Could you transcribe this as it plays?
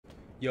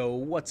Yo,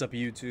 what's up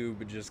YouTube?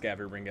 JustGav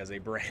here bringing guys a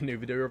brand new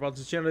video about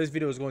this channel. This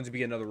video is going to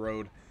be another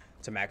road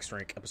to max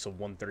rank episode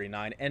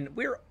 139, and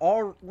we're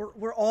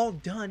all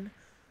done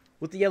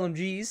with the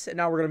LMGs, and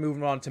now we're gonna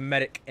move on to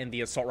medic and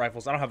the assault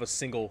rifles. I don't have a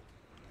single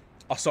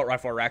assault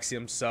rifle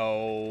Araxium, so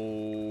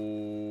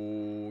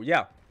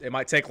yeah, it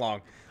might take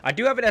long. I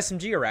do have an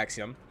SMG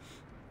Araxium,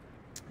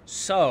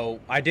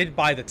 so I did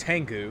buy the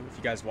Tengu. If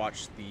you guys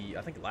watched the,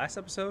 I think last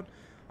episode,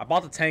 I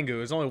bought the Tengu.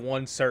 There's only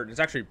one certain. It's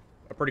actually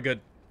a pretty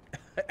good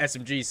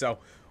SMG, so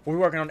we're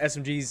working on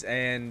SMGs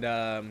and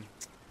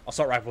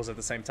assault rifles at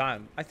the same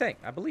time. I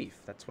believe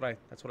that's what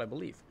I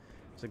believe.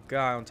 There's a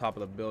guy on top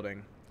of the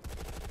building.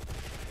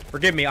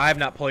 Forgive me, I have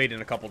not played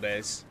in a couple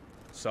days,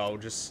 so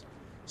just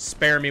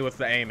spare me with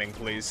the aiming,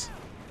 please.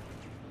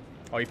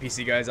 All you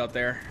PC guys out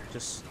there,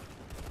 just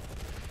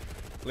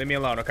leave me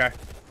alone, okay?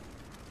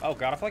 Oh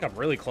god, I feel like I'm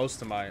really close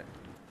to my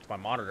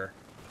monitor.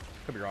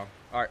 Could be wrong.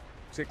 All right,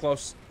 let's get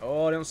close.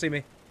 Oh, they don't see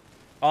me.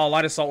 Oh,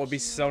 light assault would be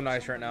so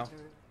nice right now.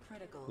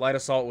 Light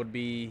assault would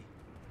be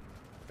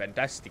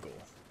fantastical.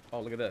 Oh,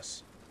 look at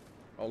this.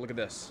 Oh, look at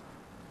this.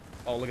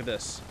 Oh, look at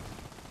this.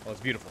 Oh, it's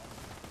beautiful.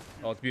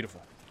 Oh, it's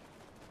beautiful.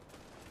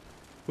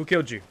 Who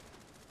killed you?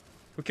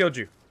 Who killed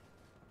you?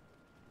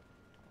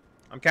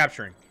 I'm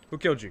capturing. Who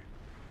killed you?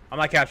 I'm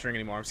not capturing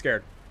anymore. I'm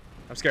scared.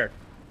 I'm scared.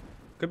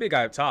 Could be a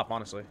guy up top,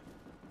 honestly.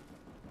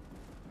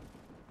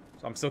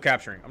 So I'm still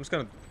capturing. I'm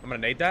gonna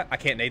nade that. I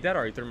can't nade that.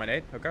 Already threw my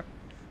nade. Okay.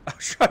 I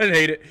was trying to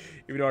nade it,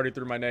 even though I already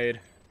threw my nade.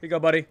 Here you go,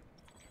 buddy.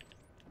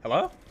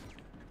 Hello?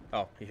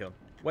 Oh, he healed.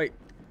 Wait.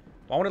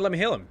 Why won't it let me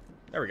heal him?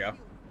 There we go.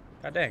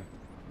 God dang.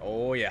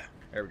 Oh, yeah.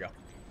 There we go.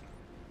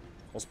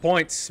 Those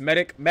points.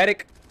 Medic.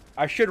 Medic.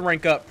 I should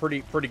rank up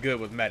pretty good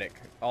with medic.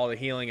 All the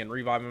healing and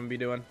revive I'm going to be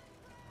doing.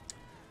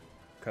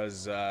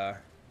 Because,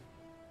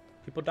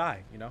 people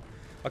die, you know?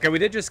 Okay, we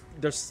did just...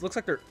 There's looks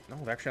like they're... No,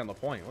 they're actually on the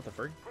point. What the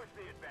frig?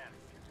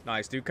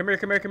 Nice, dude. Come here,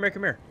 come here, come here,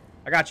 come here.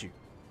 I got you.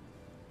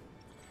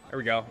 There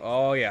we go.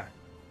 Oh, yeah.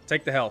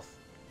 Take the health.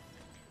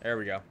 There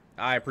we go.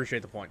 I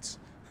appreciate the points.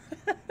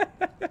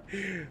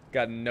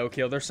 Got no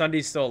kill. Their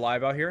Sunday's still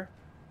alive out here.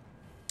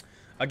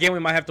 Again, we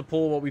might have to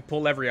pull what we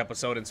pull every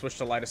episode and switch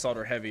to light assault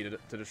or heavy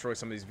to destroy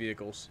some of these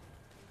vehicles.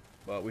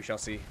 But we shall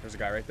see. There's a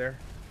guy right there.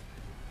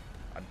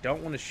 I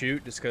don't want to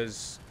shoot just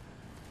because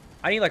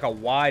I need like a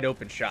wide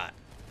open shot.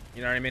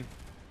 You know what I mean?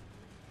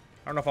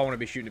 I don't know if I want to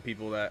be shooting at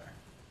people that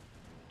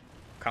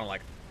kind of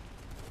like...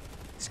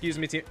 Excuse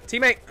me,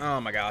 teammate.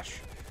 Oh my gosh.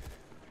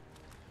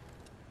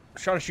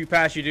 I'm trying to shoot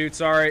past you, dude.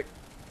 Sorry.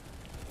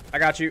 I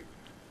got you.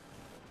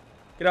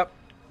 Get up.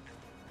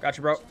 Got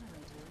you, bro.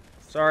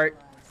 Sorry.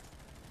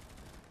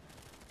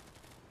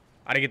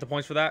 I didn't get the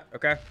points for that.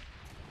 Okay.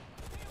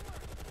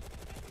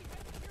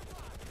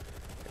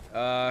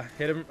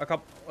 Hit him a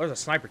couple. Oh, there's a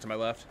sniper to my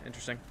left.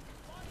 Interesting.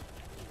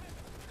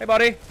 Hey,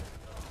 buddy.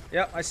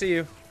 Yep, I see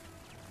you.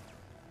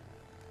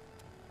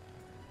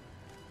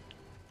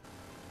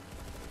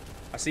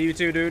 I see you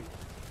too, dude.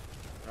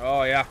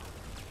 Oh, yeah.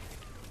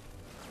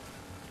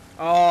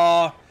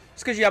 Oh,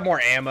 just because you have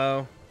more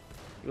ammo.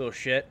 You little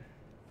shit.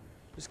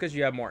 Just because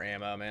you have more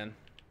ammo, man.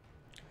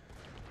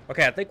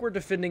 Okay, I think we're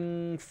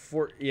defending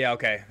for... Yeah,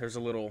 okay. There's a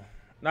little...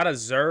 Not a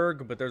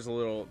Zerg, but there's a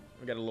little...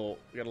 We got a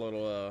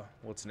little,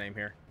 what's the name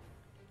here?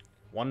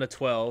 1 to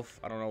 12.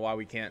 I don't know why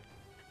we can't...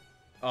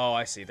 Oh,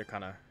 I see. They're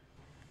kind of...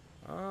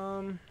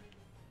 Looks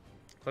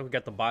like we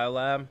got the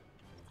biolab.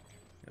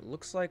 It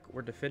looks like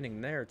we're defending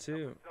there,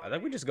 too. I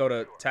think we just go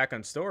to attack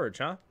on storage,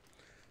 huh?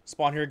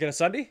 Spawn here, get a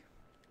Sunday.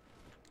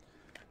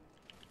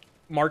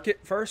 Market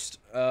first.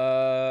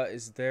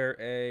 Is there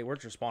a...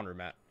 Where's your spawn room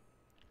at?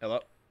 Hello?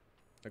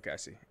 Okay, I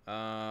see.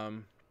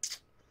 Do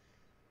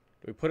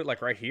we put it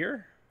like right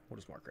here? We'll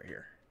just mark right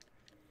here.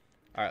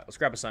 Alright, let's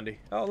grab a Sunday.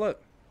 Oh,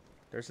 look.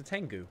 There's a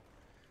Tengu.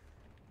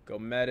 Go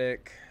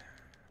medic.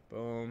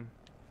 Boom.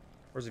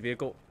 Where's the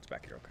vehicle? It's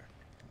back here, okay.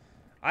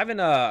 I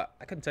haven't, I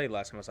couldn't tell you the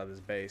last time I saw this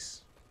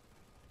base.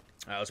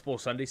 Let's pull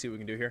Sunday, see what we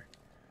can do here.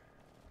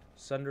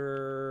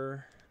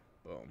 Sunder.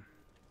 Boom.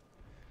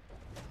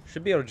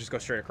 Should be able to just go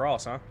straight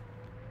across, huh?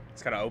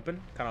 It's kind of open,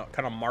 kind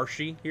of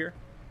marshy here.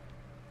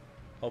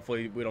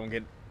 Hopefully we don't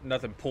get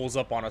nothing pulls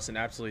up on us and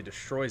absolutely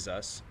destroys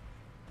us.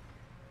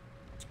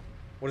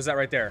 What is that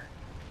right there?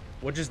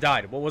 What just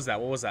died? What was that?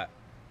 What was that?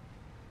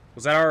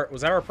 Was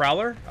that our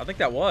prowler? I think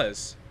that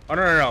was. Oh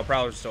no,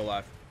 prowler's still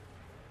alive.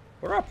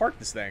 Where do I park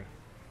this thing?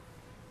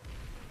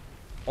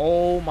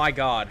 Oh my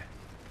god.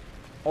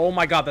 Oh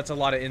my god, that's a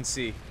lot of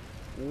NC.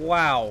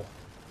 Wow.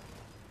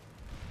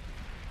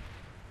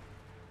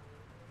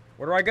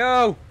 Where do I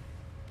go?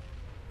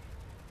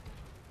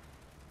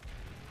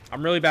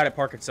 I'm really bad at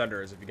parking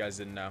Sunders, if you guys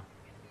didn't know.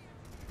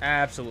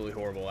 Absolutely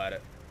horrible at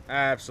it.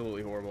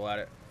 Absolutely horrible at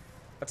it.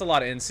 That's a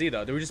lot of NC,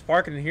 though. Do we just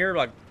park in here,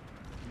 like,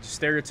 just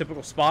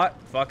stereotypical spot?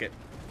 Fuck it.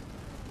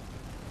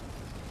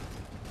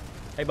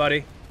 Hey,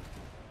 buddy.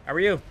 How are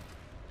you?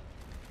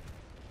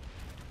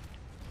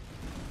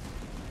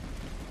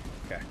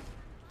 Okay.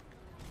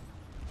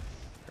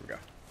 There we go.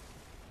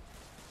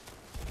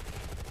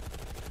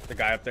 The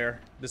guy up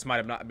there. This might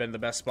have not been the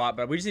best spot,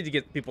 but we just need to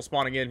get people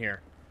spawning in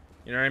here.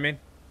 You know what I mean?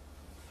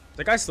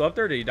 The guy still up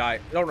there? Or did he die?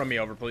 Don't run me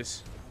over,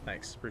 please.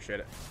 Thanks. Appreciate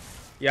it.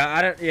 Yeah,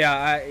 I don't.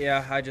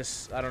 Yeah, I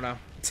just. I don't know.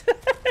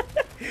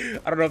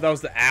 I don't know if that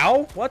was the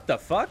owl. What the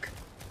fuck?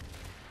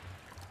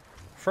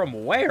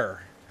 From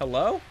where?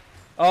 Hello?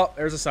 Oh,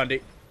 there's a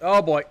Sunday.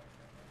 Oh boy.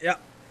 Yeah.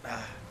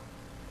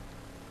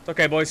 It's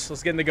okay, boys.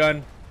 Let's get in the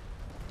gun.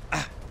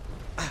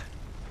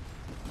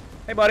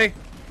 Hey, buddy.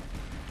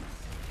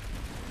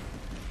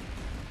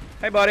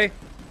 Hey, buddy.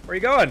 Where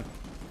you going?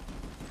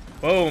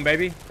 Boom,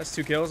 baby. That's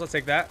 2 kills. I'll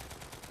take that.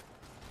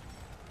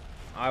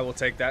 I will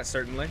take that,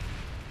 certainly.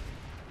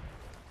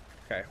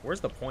 Okay, where's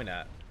the point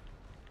at?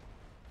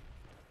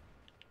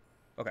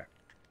 Okay.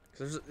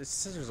 It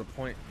says there's a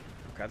point.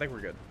 Okay, I think we're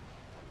good.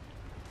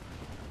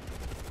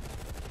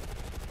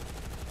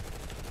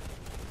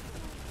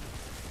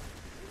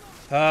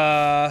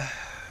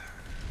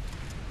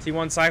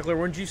 T1 Cycler,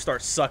 when did you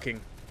start sucking?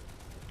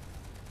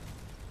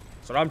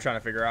 That's what I'm trying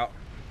to figure out.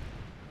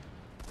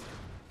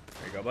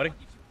 There you go, buddy.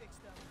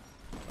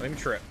 Don't even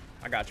trip.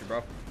 I got you,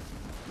 bro.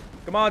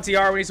 Come on,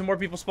 TR. We need some more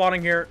people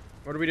spawning here.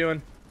 What are we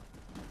doing?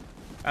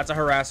 That's a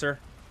harasser.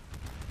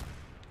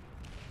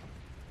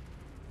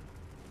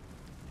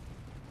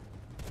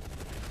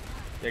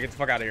 Yeah, get the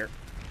fuck out of here.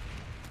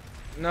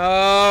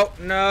 No,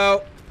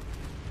 no.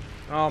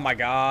 Oh my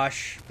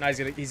gosh. Now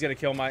he's gonna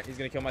kill my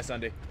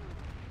Sunday.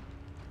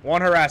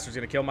 One harasser's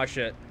gonna kill my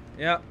shit.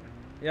 Yep.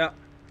 Yep.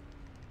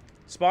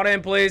 Spawn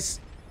in,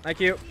 please. Thank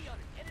you.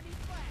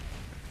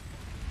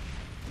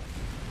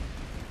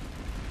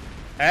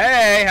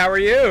 Hey, how are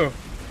you?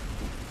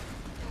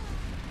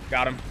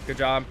 Got him. Good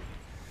job.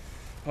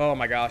 Oh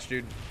my gosh,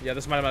 dude. Yeah,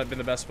 this might have been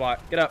the best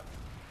spot. Get up.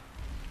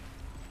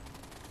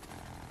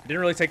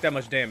 Didn't really take that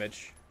much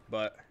damage,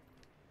 but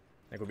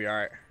I think we'll be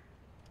alright.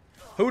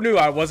 Who knew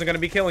I wasn't going to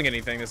be killing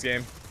anything this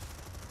game?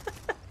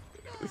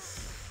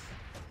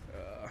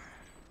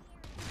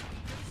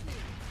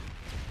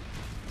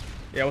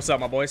 Yeah, what's up,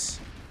 my boys?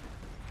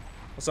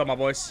 What's up, my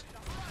boys?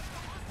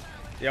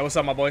 Yeah, what's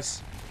up, my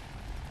boys?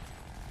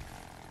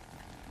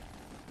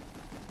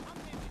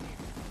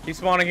 Keep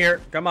spawning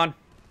here. Come on.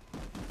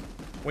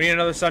 We need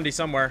another Sunday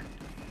somewhere.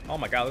 Oh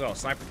my god, look at all the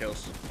sniper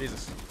kills.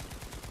 Jesus.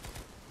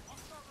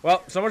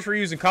 Well, so much for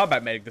using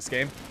combat medic this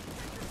game.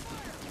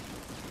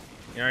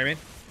 You know what I mean?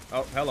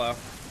 Oh, hello.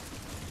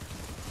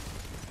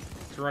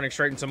 It's running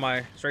straight into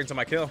my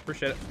kill.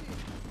 Appreciate it.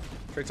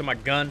 Straight to my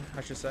gun,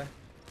 I should say.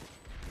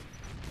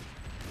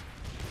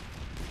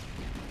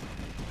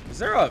 Is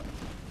there a...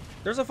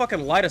 There's a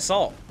fucking light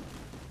assault.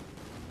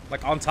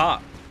 Like, on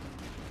top.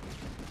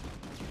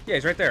 Yeah,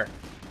 he's right there.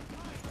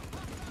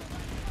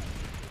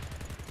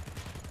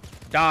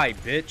 Die,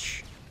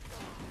 bitch.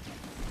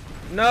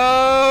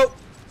 No!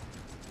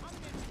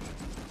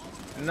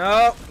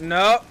 No,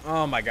 no.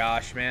 Oh my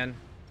gosh, man.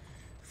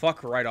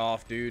 Fuck right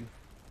off, dude.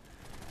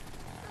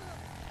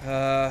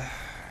 Yeah,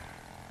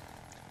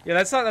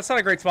 that's not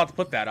a great spot to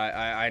put that.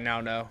 I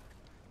now know.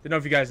 Didn't know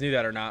if you guys knew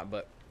that or not,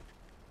 but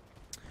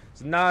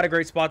it's not a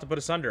great spot to put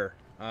us under.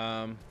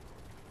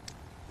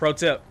 Pro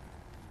tip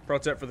for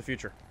the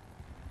future.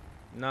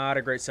 Not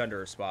a great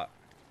sunderer spot.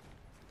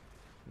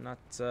 Not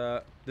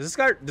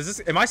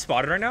am I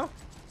spotted right now?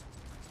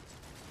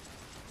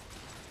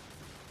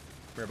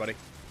 Come here, buddy.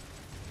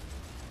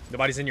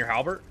 Nobody's in your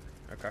halberd?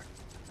 Okay.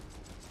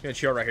 I'm gonna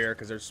chill right here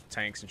because there's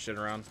tanks and shit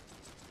around.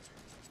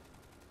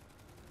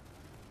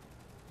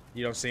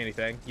 You don't see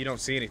anything. You don't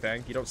see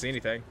anything. You don't see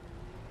anything.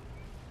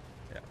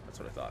 Yeah, that's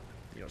what I thought.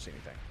 You don't see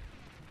anything.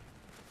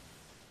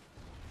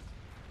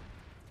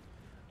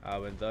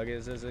 When Doug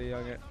is a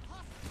youngin.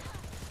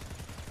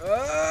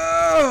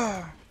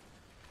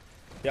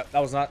 Yep, that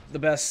was not the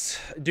best.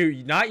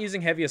 Dude, not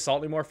using heavy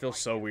assault anymore feels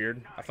so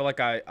weird. I feel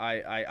like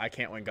I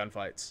can't win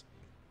gunfights.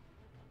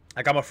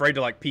 Like, I'm afraid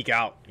to, like, peek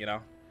out, you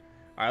know?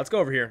 Alright, let's go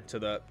over here to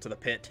the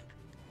pit.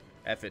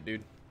 F it,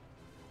 dude.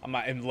 I'm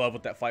not in love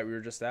with that fight we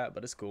were just at,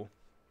 but it's cool.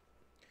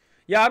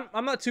 Yeah,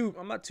 I'm not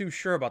too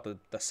sure about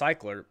the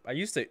cycler. I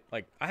used to,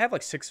 like, I have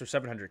like 600 or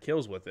 700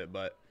 kills with it,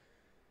 but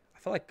I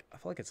feel like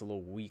it's a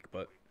little weak,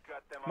 but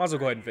might as well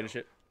go ahead and finish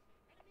it.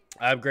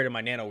 I upgraded my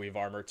nano weave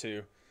armor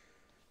too.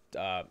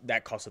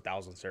 That costs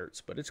 1,000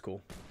 certs, but it's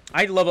cool.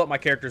 I level up my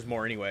characters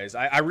more anyways.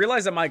 I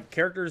realized that my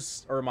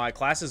characters or my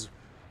classes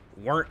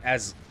weren't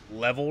as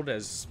leveled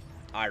as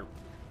I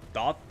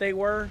thought they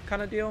were,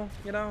 kind of deal,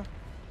 you know?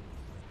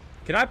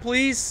 Can I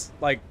please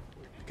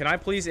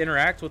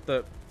interact with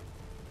the...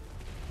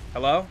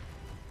 Hello?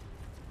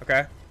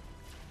 Okay.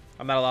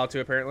 I'm not allowed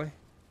to, apparently.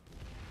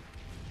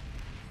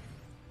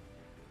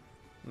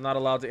 I'm not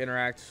allowed to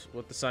interact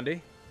with the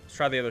Sunday. Let's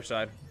try the other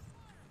side.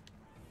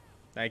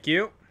 Thank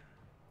you.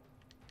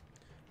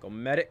 Go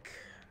medic.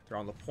 They're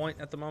on the point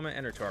at the moment.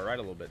 Enter to our right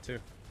a little bit, too.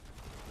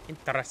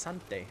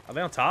 Interessante. Are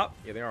they on top?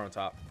 Yeah, they are on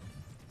top.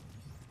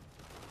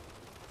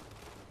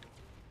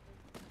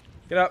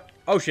 Get up.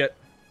 Oh, shit.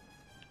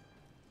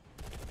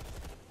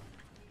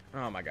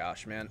 Oh, my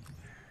gosh, man.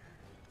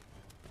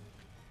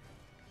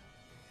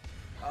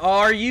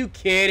 Are you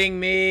kidding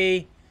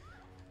me?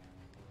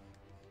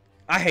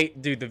 I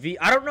hate, dude,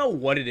 I don't know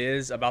what it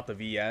is about the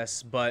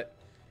VS, but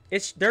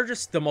they're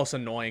just the most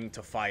annoying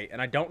to fight,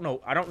 and I don't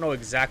know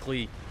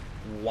exactly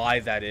why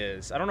that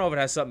is. I don't know if it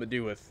has something to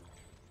do with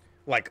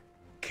like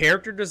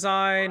character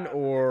design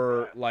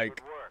or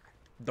like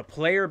the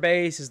player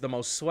base is the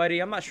most sweaty.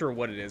 I'm not sure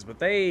what it is, but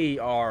they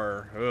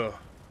are. Ugh.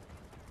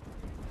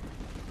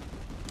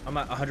 I'm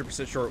not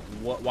 100% sure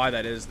why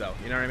that is, though.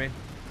 You know what I mean?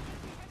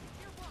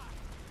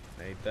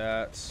 Made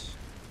that.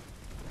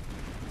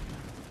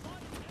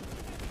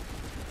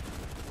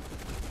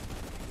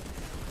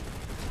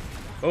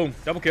 Boom.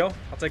 Double kill.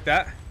 I'll take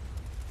that.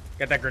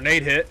 Got that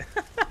grenade hit.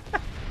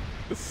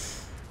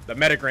 The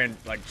medic ran,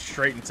 like,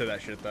 straight into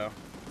that shit, though.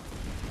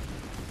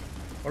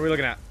 What are we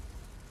looking at?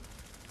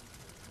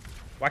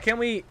 Why can't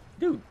we...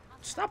 Dude,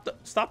 stop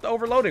the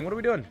overloading. What are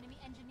we doing?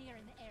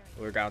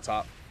 We're down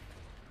top.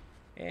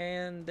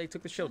 And they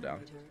took the shield down.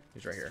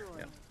 He's right here.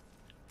 Yeah.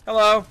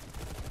 Hello.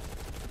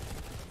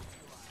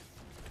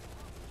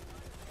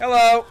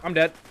 Hello. I'm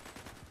dead.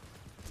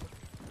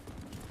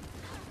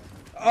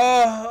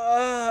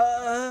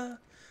 Oh,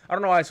 I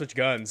don't know why I switched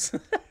guns.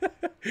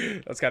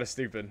 That's kind of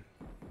stupid.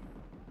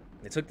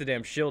 They took the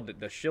damn shield,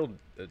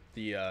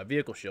 the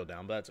vehicle shield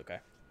down, but that's okay.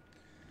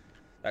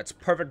 That's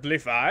perfectly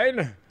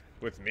fine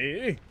with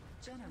me.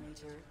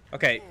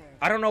 Okay,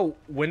 I don't know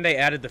when they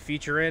added the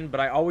feature in, but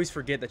I always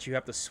forget that you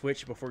have to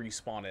switch before you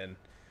spawn in.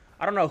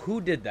 I don't know who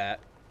did that,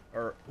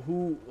 or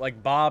who,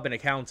 like Bob in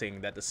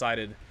accounting, that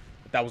decided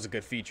that was a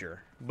good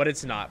feature. But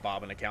it's not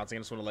Bob in accounting.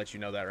 I just want to let you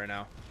know that right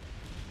now.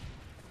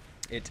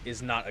 It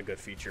is not a good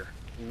feature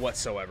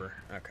whatsoever.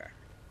 Okay.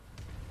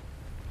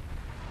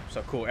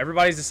 So cool.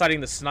 Everybody's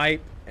deciding to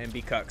snipe and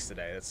be cucks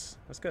today. That's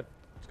good.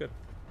 It's good.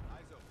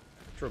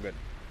 It's real good.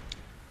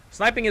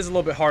 Sniping is a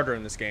little bit harder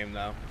in this game,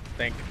 though.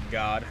 Thank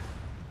God.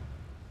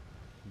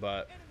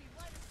 But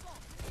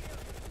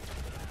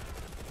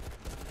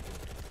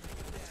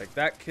take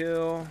that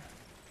kill.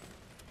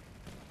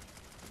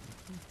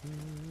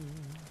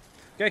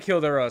 Gotta kill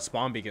their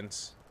spawn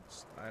beacons.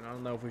 I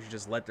don't know if we should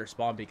just let their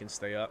spawn beacons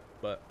stay up,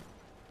 but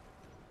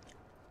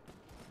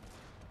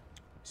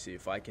see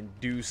if I can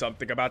do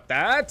something about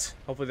that.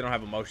 Hopefully they don't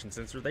have a motion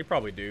sensor. They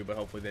probably do, but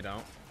hopefully they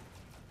don't.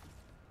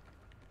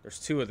 There's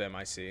two of them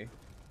I see.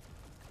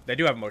 They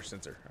do have a motion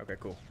sensor. Okay,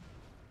 cool.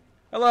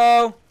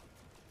 Hello.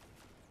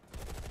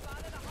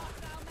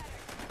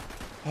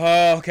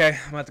 Oh, okay.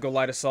 I'm gonna have to go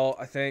light assault,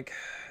 I think.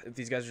 If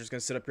these guys are just gonna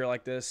sit up here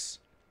like this.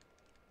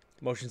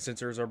 Motion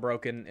sensors are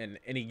broken in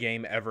any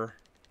game ever.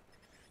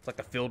 It's like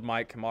the field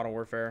mic in Modern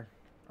Warfare.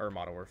 Or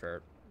Modern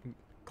Warfare.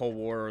 Cold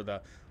War, or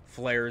the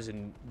flares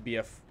in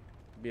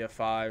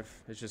BF5.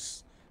 It's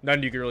just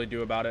nothing you can really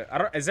do about it.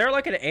 Is there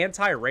like an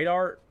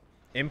anti-radar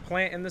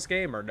implant in this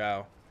game or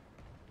no?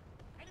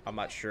 I'm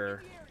not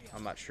sure.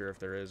 I'm not sure if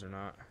there is or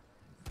not.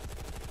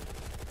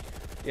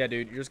 Yeah,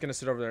 dude, you're just gonna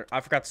sit over there. I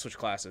forgot to switch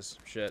classes.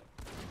 Shit.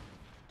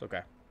 It's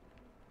okay.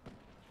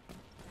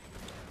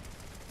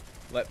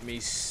 Let me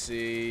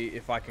see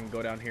if I can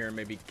go down here and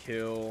maybe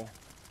kill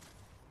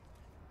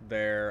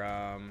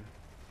their,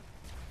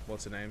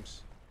 what's the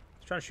names?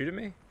 He's trying to shoot at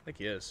me? I think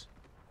he is.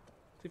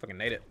 See if I can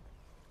nade it.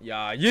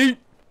 Yeah, yeet!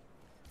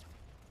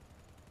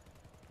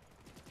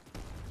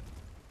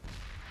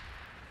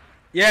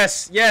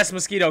 Yes, yes,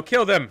 Mosquito,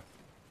 kill them!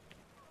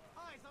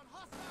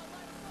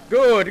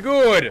 Good,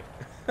 good!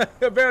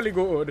 Very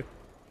good.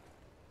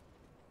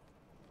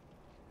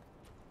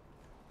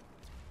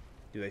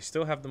 Do they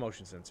still have the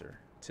motion sensor?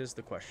 'Tis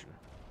the question.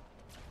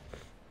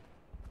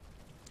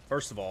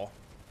 First of all,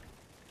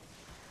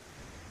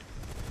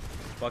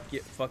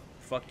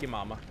 fuck your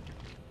mama.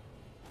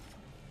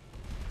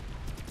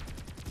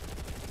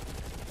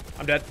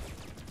 I'm dead.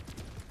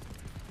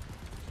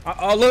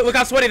 Oh, look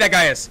how sweaty that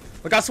guy is.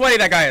 Look how sweaty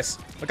that guy is.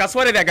 Look how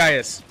sweaty that guy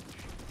is.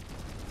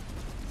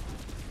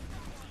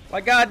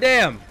 Like,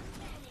 goddamn.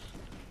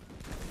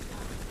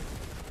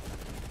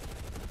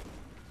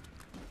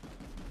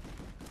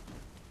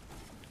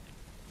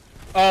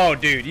 Oh,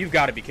 dude, you've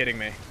got to be kidding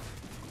me.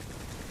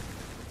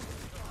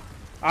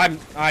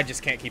 I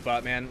just can't keep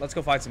up, man. Let's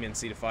go find some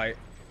NC to fight.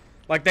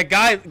 Like, that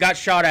guy got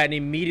shot at and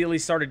immediately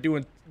started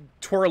doing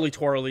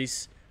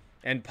twirlies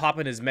and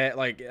popping his met.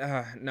 Like,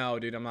 no,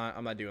 dude, I'm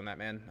not doing that,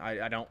 man.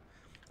 I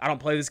don't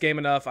play this game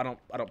enough. I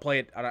don't play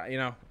it.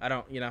 I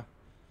don't.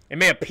 It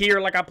may appear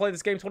like I play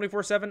this game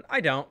 24/7. I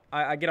don't.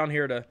 I get on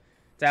here to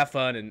have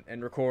fun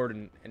and record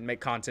and make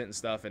content and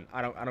stuff. And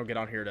I don't get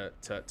on here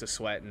to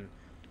sweat. And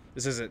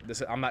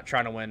I'm not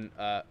trying to win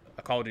a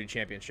Call of Duty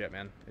championship,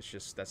 man. It's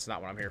just, that's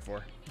not what I'm here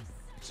for.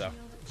 So I'm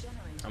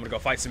gonna go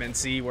fight some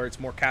NC where it's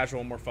more casual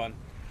and more fun.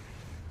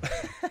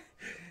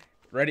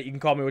 Reddit, you can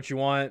call me what you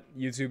want.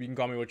 YouTube, you can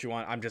call me what you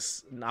want.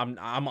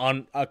 I'm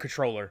on a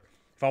controller.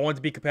 If I want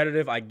to be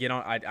competitive, I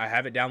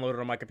have it downloaded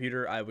on my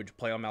computer. I would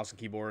play on mouse and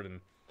keyboard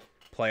and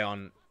play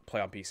on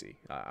PC.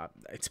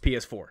 It's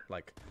PS4,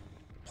 like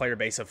player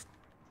base of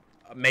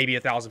maybe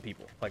 1,000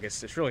 people. Like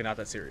it's really not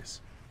that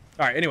serious.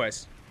 All right,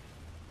 anyways,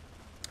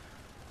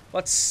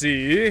 let's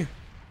see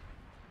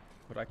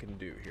what I can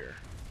do here.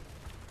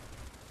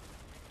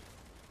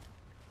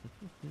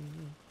 So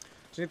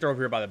I think they're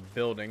over here by the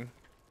building,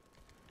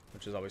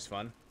 which is always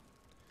fun.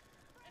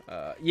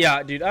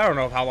 Yeah, dude, I don't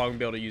know how long I'm going to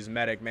be able to use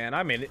medic, man.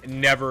 I mean,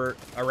 never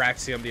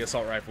Araxium the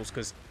assault rifles,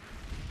 because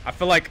I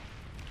feel like...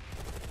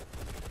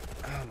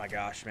 Oh my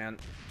gosh, man.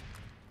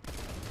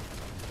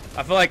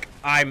 I feel like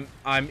I'm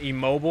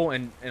immobile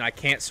and I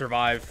can't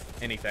survive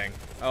anything.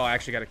 Oh, I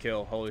actually got a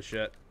kill. Holy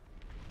shit.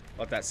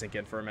 Let that sink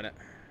in for a minute.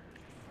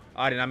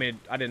 I did not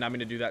mean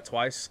to do that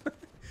twice.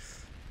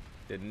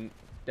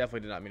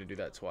 Definitely did not mean to do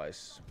that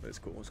twice. But it's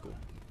cool. It's cool.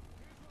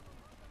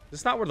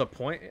 This is not where the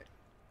point...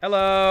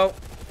 Hello.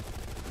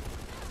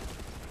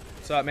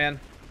 What's up, man?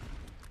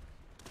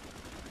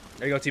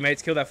 There you go,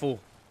 teammates. Kill that fool.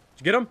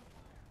 Did you get him?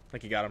 I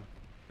think you got him.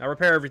 Now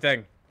repair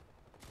everything.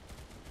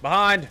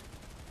 Behind.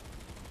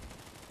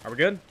 Are we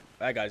good?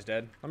 That guy's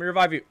dead. Let me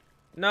revive you.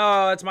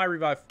 No, that's my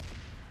revive.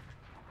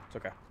 It's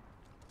okay.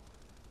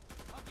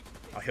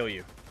 I'll heal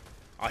you.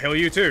 I'll heal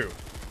you too.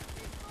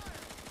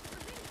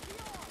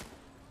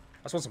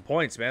 I just want some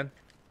points, man.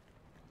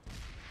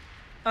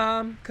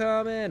 I'm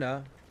coming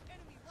up.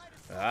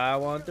 I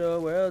want the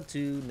world to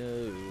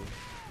know.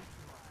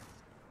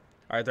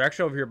 Alright, they're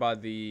actually over here by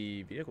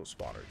the vehicle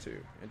spotter too.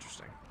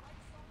 Interesting.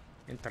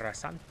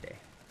 Interessante.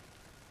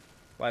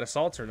 Light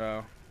assaults or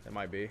no? It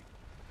might be.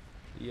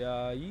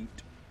 Yeah, yeet.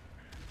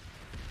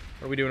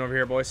 What are we doing over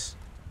here, boys?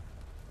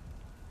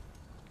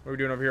 What are we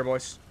doing over here,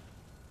 boys?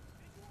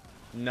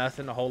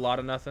 Nothing. A whole lot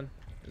of nothing.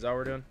 Is that what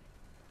we're doing?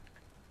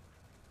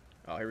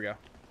 Oh, here we go.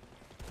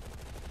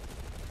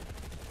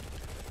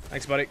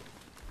 Thanks, buddy.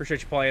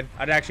 Appreciate you playing.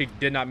 I actually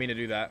did not mean to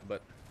do that,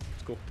 but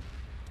it's cool.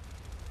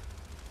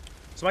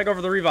 Somebody go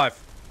for the revive.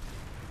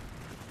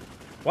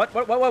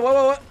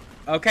 What?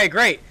 Okay,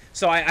 great.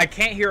 So I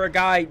can't hear a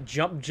guy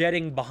jump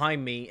jetting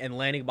behind me and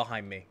landing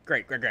behind me.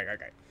 Great.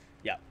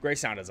 Yeah, great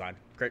sound design.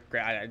 Great.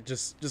 I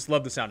just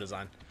love the sound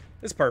design.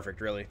 It's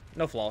perfect, really.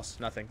 No flaws.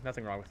 Nothing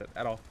wrong with it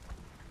at all.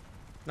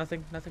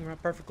 Nothing wrong.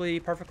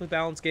 Perfectly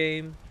balanced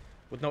game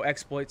with no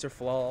exploits or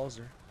flaws.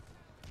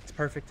 It's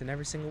perfect in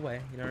every single way.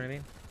 You know what I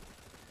mean?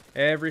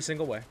 Every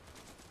single way.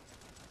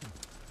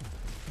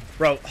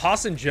 Bro,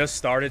 Hassan just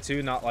started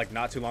too,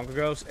 not too long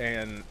ago,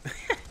 and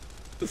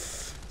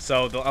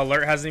so the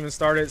alert hasn't even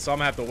started, so I'm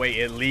gonna have to wait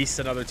at least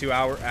another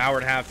hour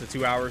and a half to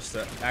 2 hours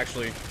to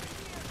actually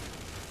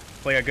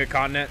play a good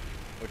continent,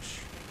 which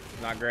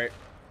is not great.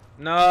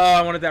 No,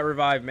 I wanted that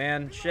revive,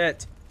 man.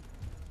 Shit.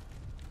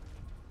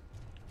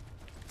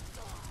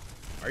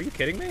 Are you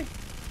kidding me?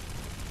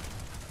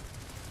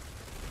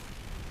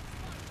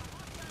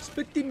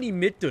 Spit in the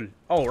middle.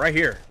 Oh, right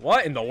here.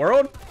 What in the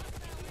world?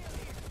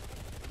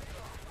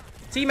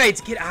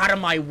 Teammates, get out of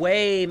my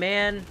way,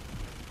 man.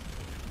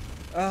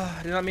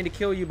 I did not mean to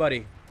kill you,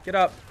 buddy. Get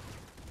up.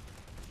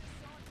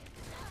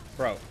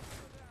 Bro.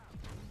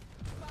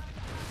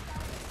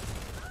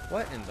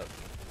 What in the...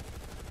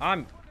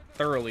 I'm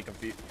thoroughly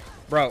confused.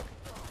 Bro.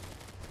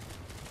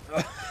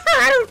 I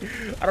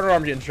don't know where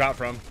I'm getting shot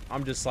from.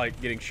 I'm just like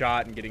getting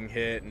shot and getting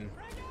hit and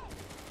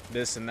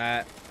this and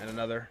that and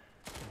another.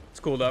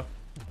 It's cool though.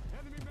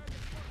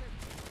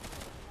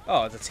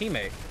 Oh, it's a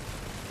teammate.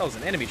 That was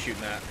an enemy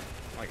shooting that.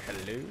 I'm like,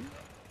 hello?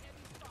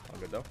 All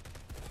good though.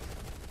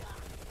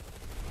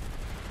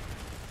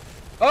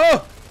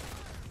 Oh!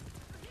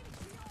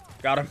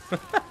 Got him.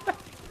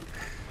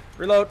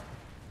 Reload.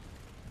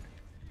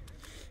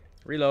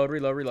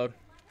 Reload.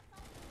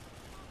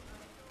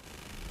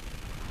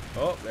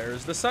 Oh,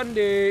 there's the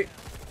Sunday.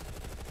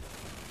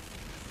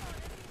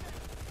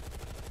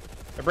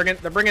 They're bringing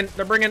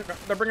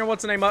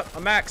what's the name up?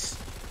 A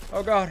Max.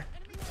 Oh god.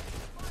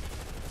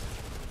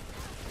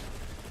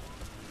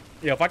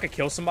 Yo, if I could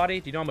kill somebody,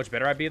 do you know how much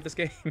better I'd be at this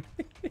game?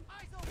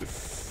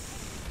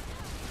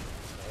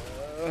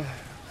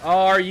 Oh,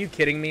 are you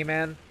kidding me,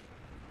 man?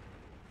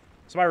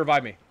 Somebody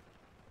revive me.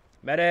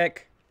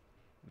 Medic.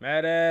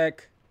 I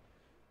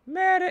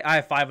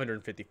have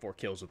 554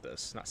 kills with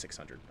this, not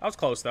 600. I was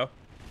close though.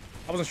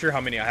 I wasn't sure how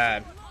many I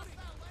had.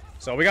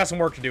 So we got some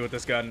work to do with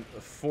this gun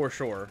for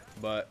sure,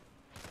 but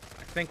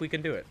I think we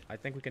can do it.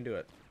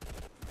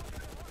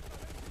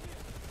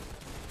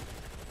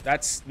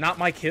 That's not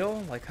my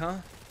kill? Like, huh?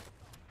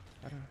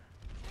 I don't...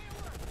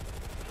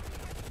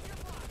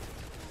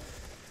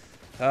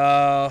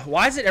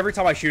 why is it every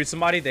time I shoot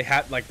somebody, they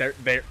have, like,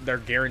 they're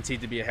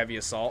guaranteed to be a heavy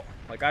assault?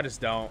 Like, I just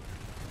don't.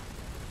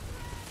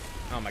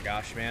 Oh my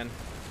gosh, man.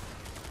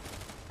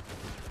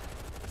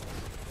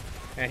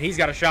 And he's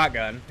got a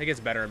shotgun. It gets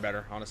better and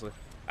better, honestly.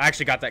 I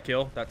actually got that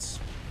kill. That's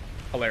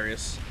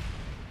hilarious.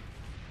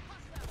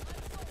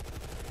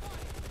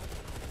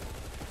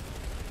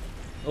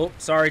 Oh,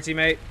 sorry,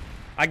 teammate.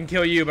 I can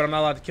kill you, but I'm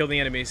not allowed to kill the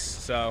enemies,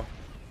 so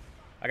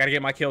I gotta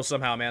get my kills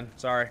somehow, man.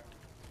 Sorry.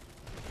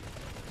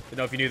 Didn't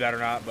know if you knew that or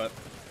not, but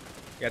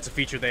yeah, it's a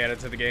feature they added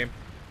to the game.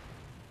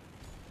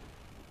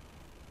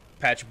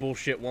 Patch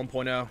bullshit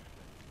 1.0.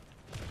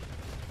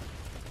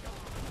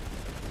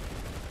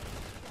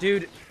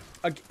 Dude,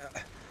 I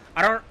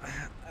don't...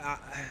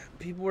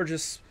 people were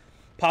just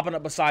popping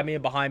up beside me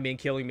and behind me and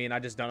killing me, and I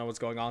just don't know what's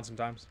going on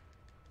sometimes.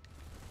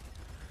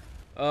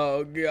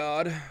 Oh,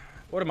 God.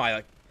 What am I,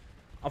 like?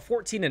 I'm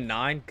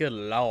 14-9? Good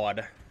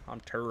lord.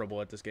 I'm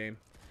terrible at this game.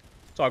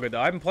 all good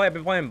though. I've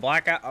been playing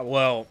Blackout.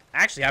 Well,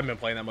 actually, I haven't been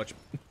playing that much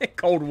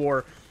Cold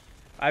War.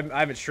 I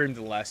haven't streamed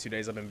the last 2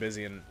 days. I've been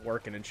busy and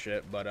working and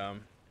shit. But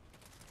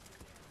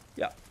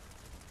yeah,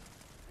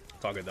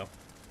 it's all good though.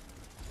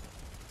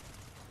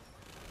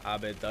 I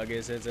bet Doug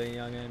is a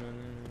young.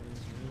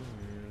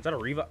 Is that a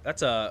Reva?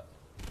 That's a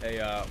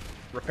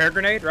repair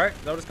grenade, right? Is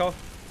that what it's called?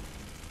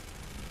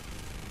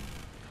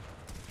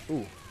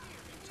 Ooh,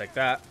 take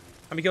that.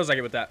 How many kills did I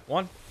get with that?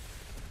 1?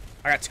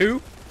 I got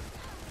 2.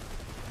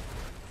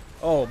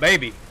 Oh,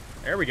 baby.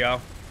 There we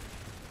go.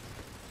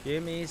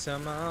 Give me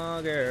some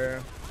more,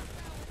 girl.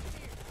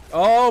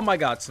 Oh, my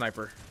God,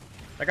 sniper.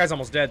 That guy's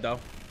almost dead, though.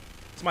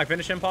 Somebody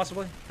finish him,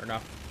 possibly? Or no?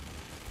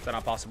 Is that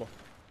not possible?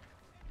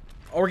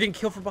 Oh, we're getting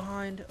killed from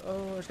behind.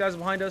 Oh, there's guys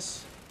behind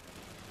us.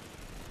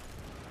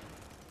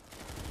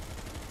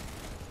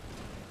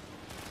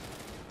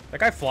 That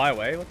guy fly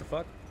away? What the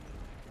fuck?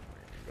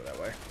 Go that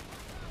way.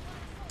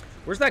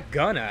 Where's that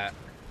gun at?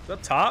 Is it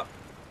up top?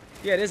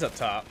 Yeah, it is up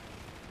top.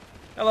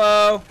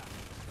 Hello.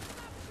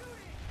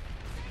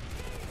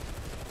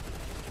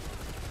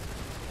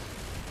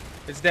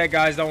 It's dead,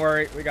 guys. Don't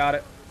worry. We got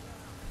it.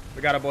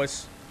 We got it,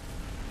 boys.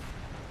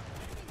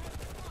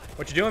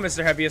 What you doing,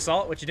 Mr. Heavy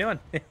Assault? What you doing?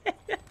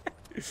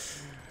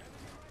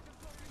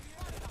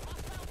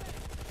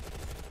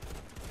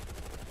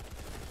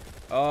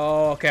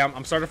 Oh, okay.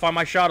 I'm starting to find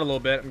my shot a little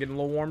bit. I'm getting a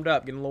little warmed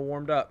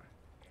up.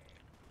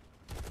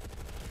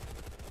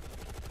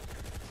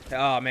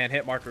 Oh, man.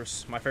 Hit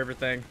markers. My favorite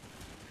thing.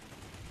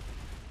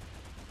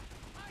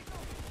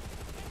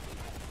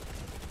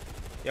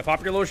 Yeah,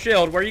 pop your little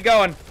shield. Where are you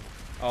going?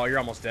 Oh, you're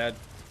almost dead.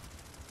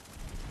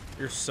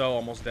 You're so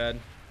almost dead.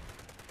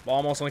 Well,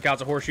 almost only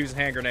counts of horseshoes and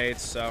hand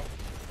grenades, so.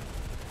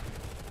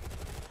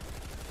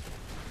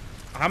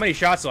 How many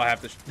shots do I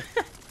have to...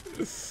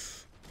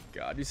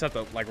 God, you just have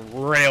to, like,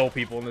 rail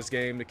people in this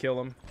game to kill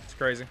them. It's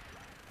crazy. It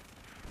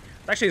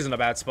actually isn't a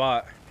bad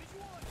spot.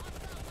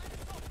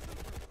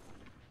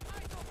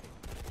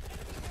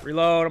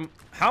 Reload.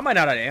 How am I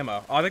not out of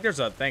ammo? Oh, I think there's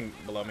a thing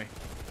below me.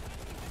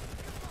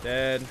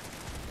 Dead.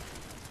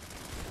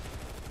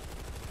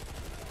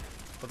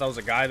 Thought that was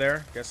a guy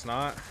there. Guess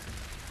not.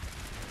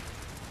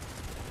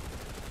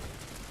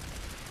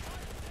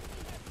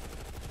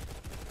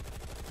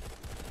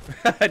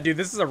 Dude,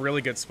 this is a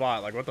really good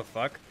spot. Like, what the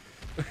fuck?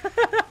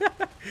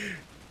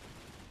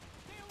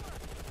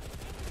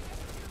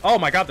 Oh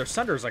my God, their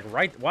Sunder's like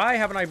right. Why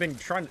haven't I been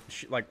trying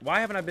to why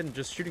haven't I been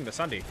just shooting the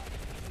Sunday?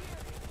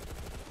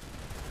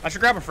 I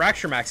should grab a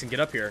fracture max and get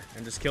up here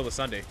and just kill the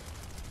Sunday.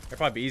 That'd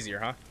probably be easier,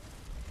 huh?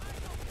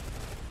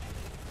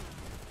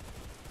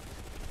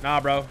 Nah,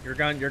 bro, your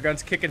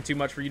gun's kicking too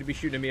much for you to be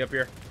shooting me up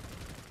here.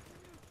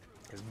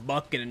 It's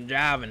bucking and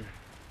jiving,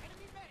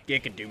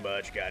 kicking too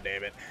much. God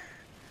damn it.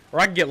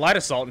 Or I can get light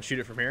assault and shoot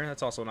it from here.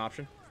 That's also an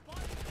option.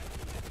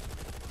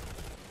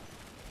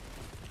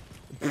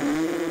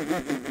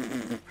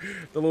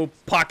 The little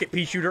pocket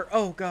pea shooter.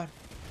 Oh God.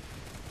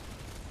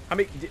 I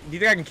mean, do you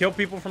think I can kill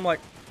people from like?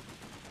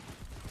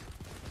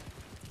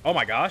 Oh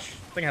my gosh, this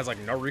thing has like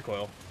no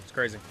recoil. It's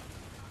crazy.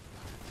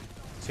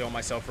 Let's heal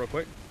myself real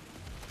quick.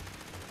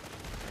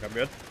 I'm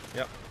good.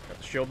 Yep. Got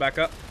the shield back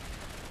up.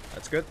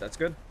 That's good. That's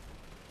good.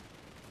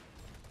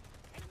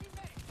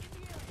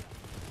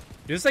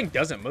 Dude, this thing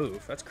doesn't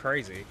move. That's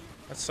crazy.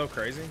 That's so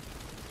crazy.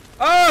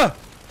 Ah!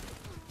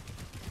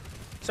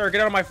 Sir,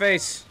 get out of my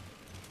face.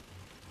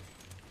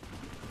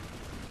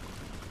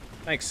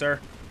 Thanks, sir.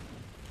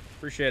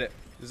 Appreciate it.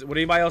 Would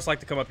anybody else like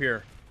to come up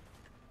here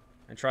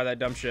and try that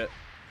dumb shit?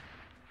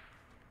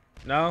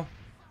 No?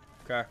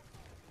 Okay.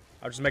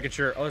 I was just making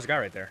sure. Oh, there's a guy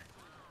right there.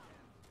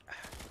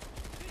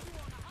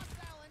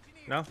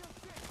 No?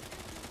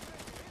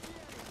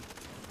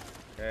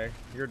 Okay,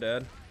 you're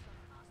dead.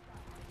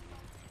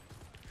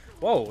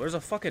 Whoa, there's a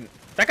fucking...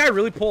 That guy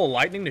really pull a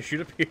lightning to shoot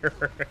up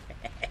here?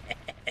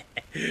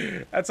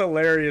 That's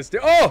hilarious,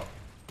 dude. Oh!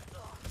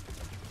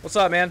 What's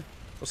up, man?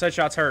 Those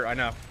headshots hurt, I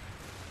know.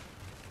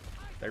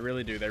 They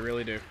really do, they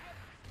really do.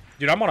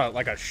 Dude, I'm on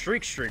a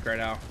streak right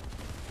now.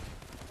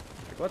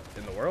 Like, what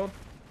in the world?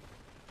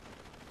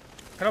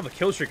 Kind of a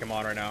kill streak I'm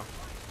on right now.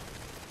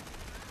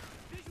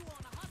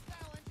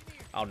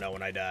 I'll know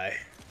when I die.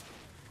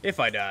 If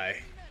I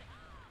die.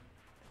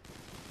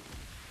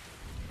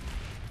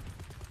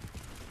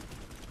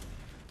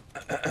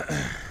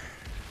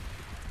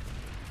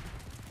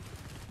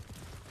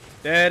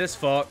 Dead as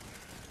fuck.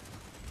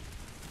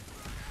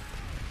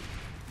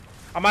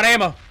 I'm out of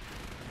ammo.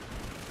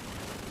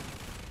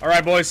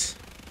 Alright, boys.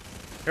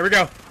 Here we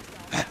go.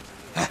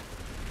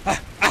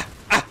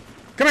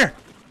 Come here.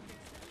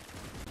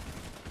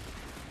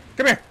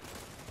 Come here.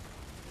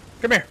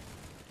 Come here.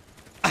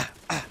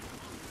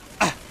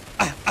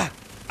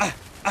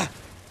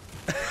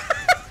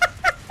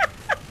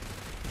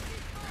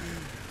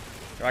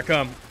 Here I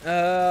come.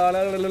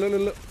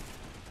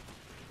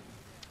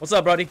 What's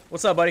up, buddy?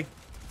 What's up, buddy?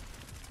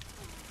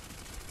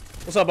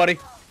 What's up, buddy?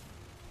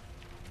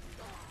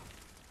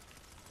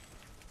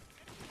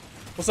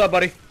 What's up,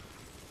 buddy?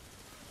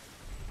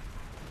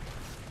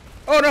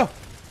 Oh, no.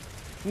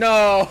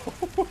 No!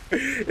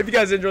 If you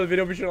guys enjoyed the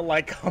video, be sure to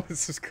like, comment,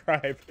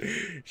 subscribe,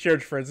 share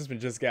with your friends. This has been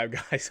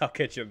JustGav, guys. I'll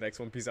catch you in the next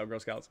one. Peace out, Girl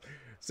Scouts.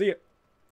 See ya.